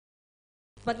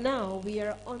But now we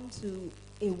are on to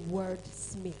a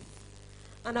wordsmith,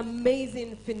 an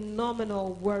amazing,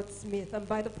 phenomenal wordsmith. And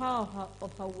by the power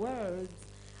of her words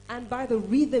and by the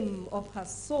rhythm of her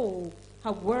soul,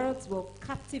 her words will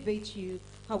captivate you.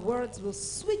 Her words will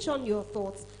switch on your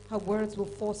thoughts. Her words will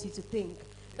force you to think.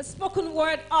 A spoken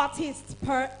word artist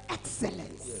per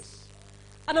excellence. Yes.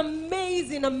 An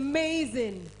amazing,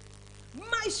 amazing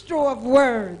maestro of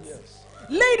words. Yes.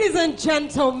 Ladies and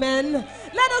gentlemen,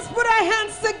 let us put our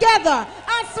hands together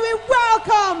as we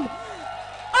welcome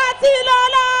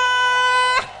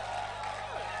Atilola!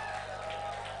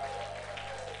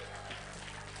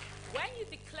 When you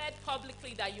declared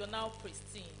publicly that you're now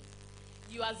pristine,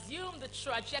 you assume the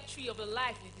trajectory of your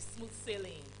life will be smooth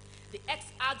sailing. The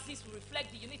x-axis will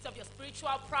reflect the unit of your spiritual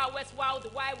prowess, while the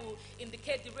y will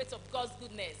indicate the rate of God's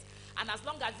goodness. And as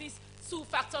long as these two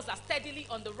factors are steadily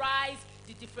on the rise,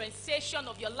 the differentiation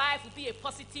of your life will be a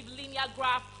positive linear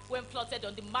graph when plotted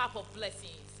on the map of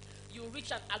blessings. You will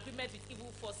reach an agreement with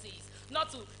evil forces, not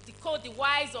to decode the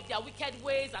whys of their wicked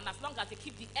ways, and as long as they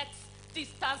keep the x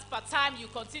distance per time, you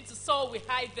continue to soar with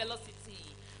high velocity.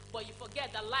 But you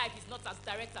forget that life is not as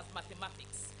direct as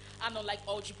mathematics. And unlike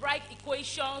algebraic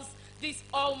equations, this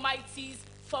almighty's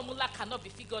formula cannot be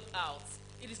figured out.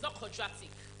 It is not quadratic.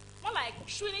 More like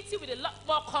Trinity with a lot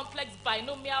more complex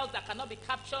binomials that cannot be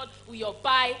captured with your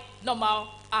bi-normal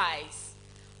eyes.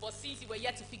 But since you were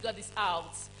yet to figure this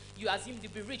out, you assume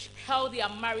you'll be rich, healthy,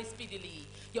 and married speedily.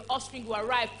 Your offspring will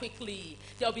arrive quickly.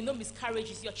 There will be no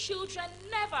miscarriages. Your children,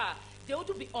 never. They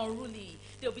wouldn't be unruly.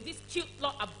 There will be these cute,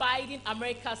 law-abiding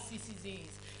American citizens.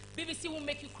 BBC will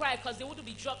make you cry because they wouldn't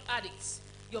be drug addicts.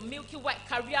 Your milky white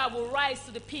career will rise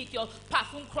to the peak. Your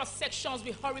perfume cross-sections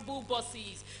with horrible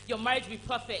bosses. Your marriage will be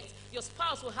perfect. Your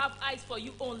spouse will have eyes for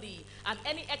you only. And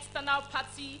any external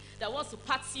party that wants to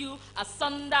pat you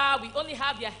asunder will only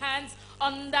have their hands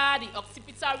under the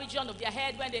occipital region of their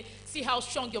head when they see how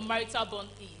strong your marital bond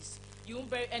is. You won't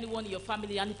bury anyone in your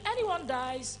family, and if anyone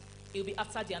dies, it will be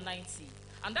after they are 90.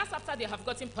 And that's after they have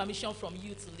gotten permission from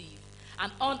you to leave.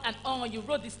 And on, you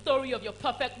wrote the story of your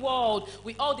perfect world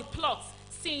with all the plots,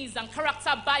 scenes, and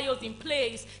character bios in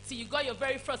place till you got your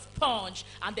very first punch,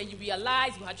 and then you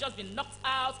realized you had just been knocked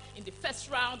out in the first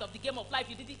round of the game of life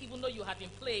you didn't even know you had been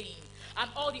playing. And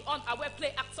all the unaware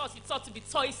play actors you thought to be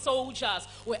toy soldiers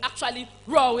were actually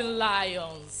roaring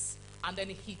lions. And then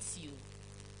it hits you.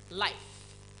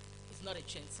 Life is not a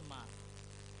gentleman.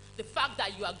 The fact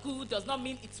that you are good does not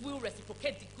mean it will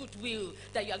reciprocate the goodwill.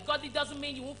 That you are godly doesn't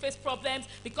mean you won't face problems,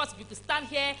 because if you could stand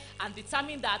here and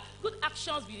determine that good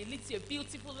actions will lead to a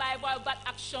beautiful life while bad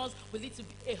actions will lead to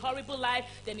a horrible life,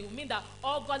 then it will mean that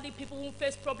all godly people won't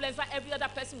face problems while every other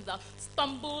person will have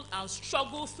stumbled and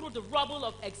struggled through the rubble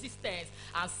of existence.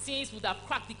 And since we would have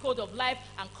cracked the code of life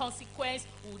and consequence,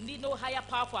 we will need no higher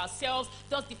power for ourselves,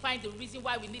 thus define the reason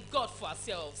why we need God for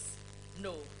ourselves.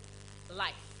 No.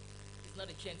 Life is not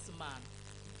a gentleman.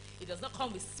 It does not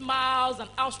come with smiles and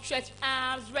outstretched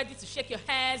arms ready to shake your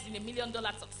hands in $1 million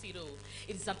tuxedo.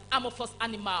 It is an amorphous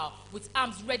animal with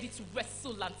arms ready to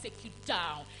wrestle and take you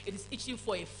down. It is itching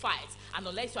for a fight, and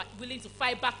unless you are willing to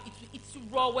fight back, it will eat you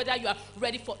raw whether you are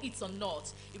ready for it or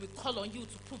not. It will call on you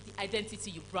to prove the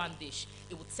identity you brandish.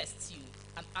 It will test you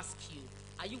and ask you,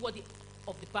 are you worthy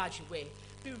of the badge you wear?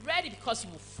 Be ready, because you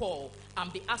will fall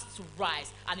and be asked to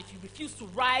rise. And if you refuse to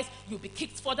rise, you'll be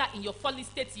kicked further in your fallen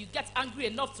state. You get angry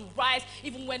enough to rise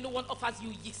even when no one offers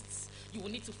you yeasts. You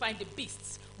will need to find the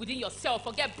beasts within yourself.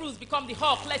 Forget bruised, become the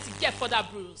Hulk, lest you get further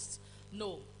bruised.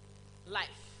 No, life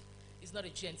is not a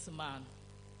gentleman.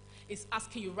 It's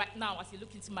asking you right now as you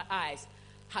look into my eyes,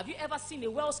 have you ever seen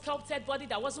a well-sculpted body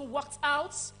that wasn't worked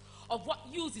out? Of what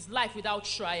use is life without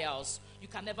trials? You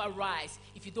can never rise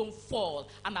if you don't fall.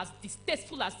 And as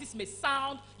distasteful as this may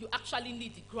sound, you actually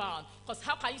need the ground. Because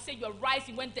how can you say you're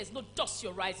rising when there's no dust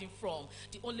you're rising from?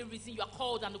 The only reason you are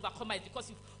called an overcomer is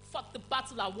because you fought the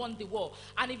battle and won the war.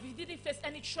 And if you didn't face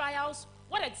any trials,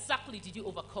 what exactly did you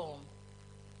overcome?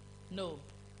 No.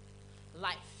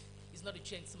 Life is not a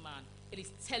gentleman. It is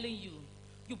telling you.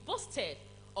 You boasted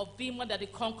of being one of the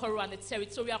conqueror and the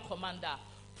territorial commander.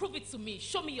 Prove it to me.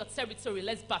 Show me your territory.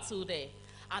 Let's battle there.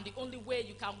 And the only way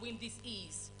you can win this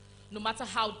is, no matter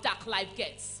how dark life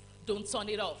gets, don't turn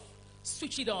it off.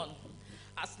 Switch it on.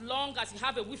 As long as you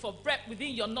have a whiff of breath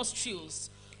within your nostrils,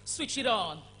 switch it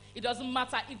on. It doesn't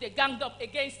matter if they ganged up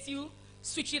against you,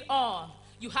 switch it on.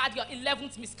 You had your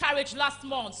 11th miscarriage last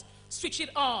month, switch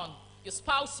it on. Your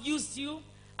spouse used you,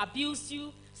 abused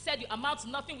you, said you amount to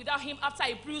nothing without him after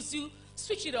he bruised you,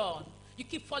 switch it on. You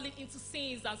keep falling into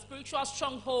sins and spiritual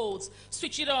strongholds,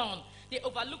 switch it on. They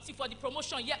overlooked you for the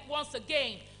promotion yet once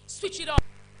again, switch it on.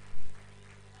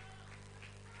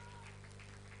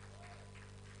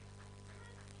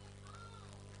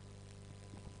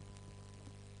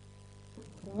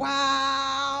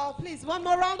 Wow. Please, one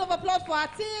more round of applause for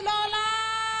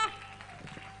Atilola.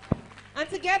 And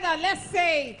together, let's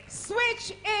say,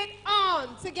 switch it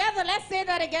on. Together, let's say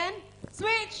that again.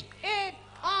 Switch it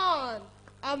on.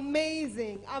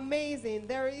 Amazing, amazing.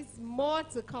 There is more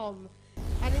to come.